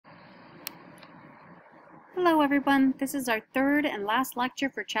Hello everyone, this is our third and last lecture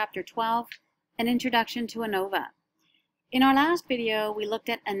for Chapter 12, An Introduction to ANOVA. In our last video, we looked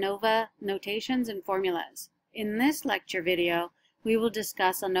at ANOVA notations and formulas. In this lecture video, we will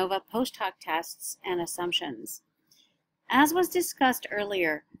discuss ANOVA post hoc tests and assumptions. As was discussed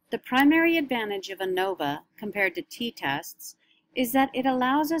earlier, the primary advantage of ANOVA compared to t-tests is that it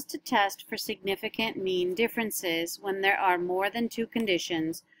allows us to test for significant mean differences when there are more than two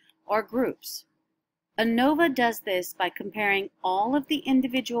conditions or groups. ANOVA does this by comparing all of the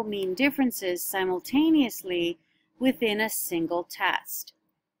individual mean differences simultaneously within a single test.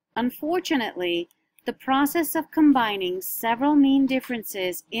 Unfortunately, the process of combining several mean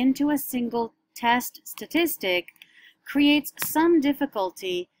differences into a single test statistic creates some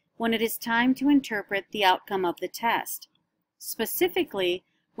difficulty when it is time to interpret the outcome of the test. Specifically,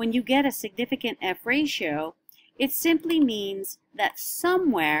 when you get a significant F-ratio, it simply means that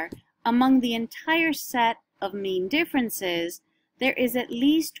somewhere among the entire set of mean differences, there is at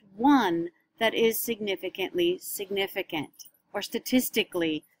least one that is significantly significant, or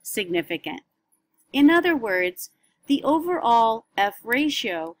statistically significant. In other words, the overall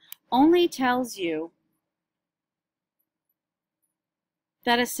F-ratio only tells you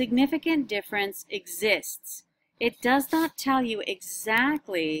that a significant difference exists. It does not tell you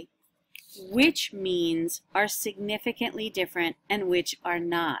exactly which means are significantly different and which are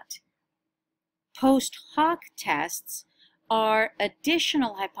not. Post hoc tests are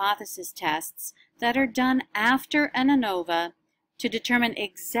additional hypothesis tests that are done after an ANOVA to determine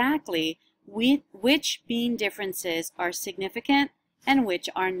exactly which mean differences are significant and which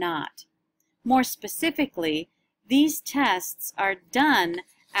are not. More specifically, these tests are done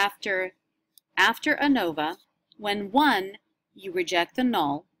after ANOVA when 1, you reject the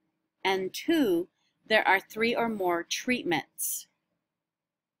null, and 2, there are 3 or more treatments.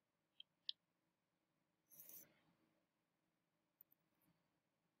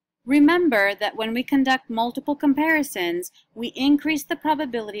 Remember that when we conduct multiple comparisons, we increase the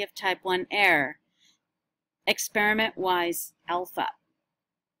probability of type 1 error, experiment-wise alpha.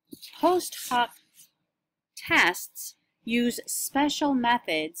 Post hoc tests use special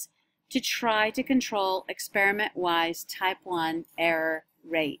methods to try to control experiment-wise type 1 error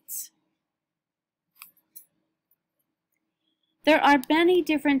rates. There are many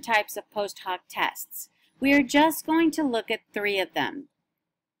different types of post hoc tests. We are just going to look at 3 of them.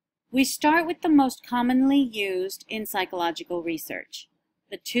 We start with the most commonly used in psychological research,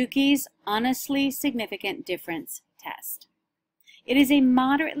 the Tukey's Honestly Significant Difference test. It is a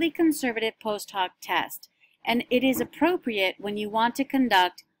moderately conservative post hoc test, and it is appropriate when you want to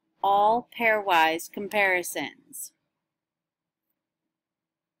conduct all pairwise comparisons.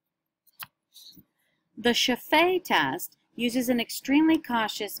 The Scheffé test uses an extremely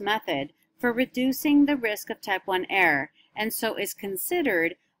cautious method for reducing the risk of type 1 error, and so is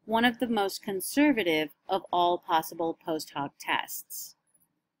considered one of the most conservative of all possible post hoc tests.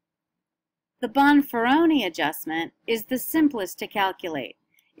 The Bonferroni adjustment is the simplest to calculate.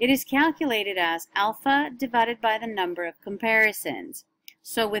 It is calculated as alpha divided by the number of comparisons.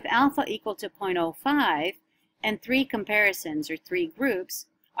 So with alpha equal to 0.05 and 3 comparisons or 3 groups,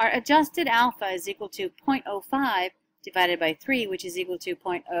 our adjusted alpha is equal to 0.05 divided by 3, which is equal to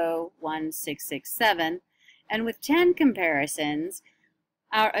 0.01667. And with 10 comparisons,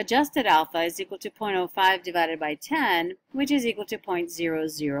 our adjusted alpha is equal to 0.05 divided by 10, which is equal to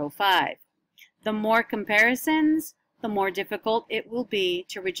 0.005. The more comparisons, the more difficult it will be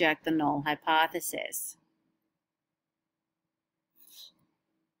to reject the null hypothesis.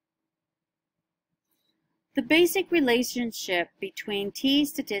 The basic relationship between t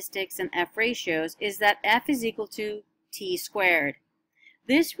statistics and F ratios is that F is equal to t squared.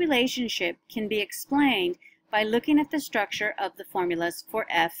 This relationship can be explained by looking at the structure of the formulas for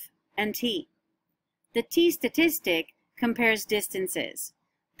F and T. The T statistic compares distances,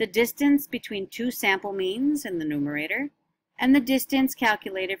 the distance between 2 sample means in the numerator, and the distance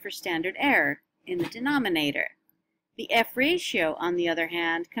calculated for standard error in the denominator. The F ratio, on the other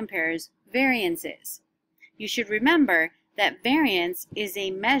hand, compares variances. You should remember that variance is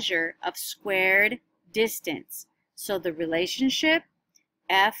a measure of squared distance, so the relationship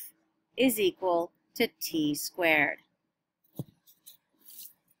F is equal to t squared.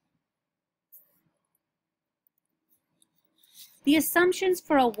 The assumptions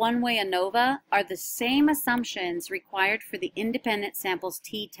for a one-way ANOVA are the same assumptions required for the independent samples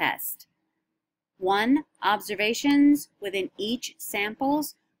t-test. 1. Observations within each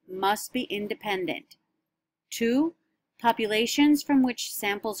samples must be independent. 2. Populations from which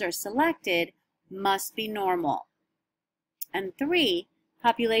samples are selected must be normal. And 3.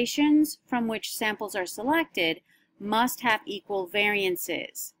 Populations from which samples are selected must have equal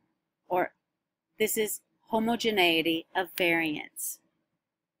variances, or this is homogeneity of variance.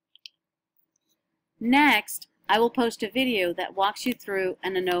 Next, I will post a video that walks you through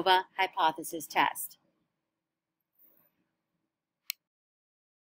an ANOVA hypothesis test.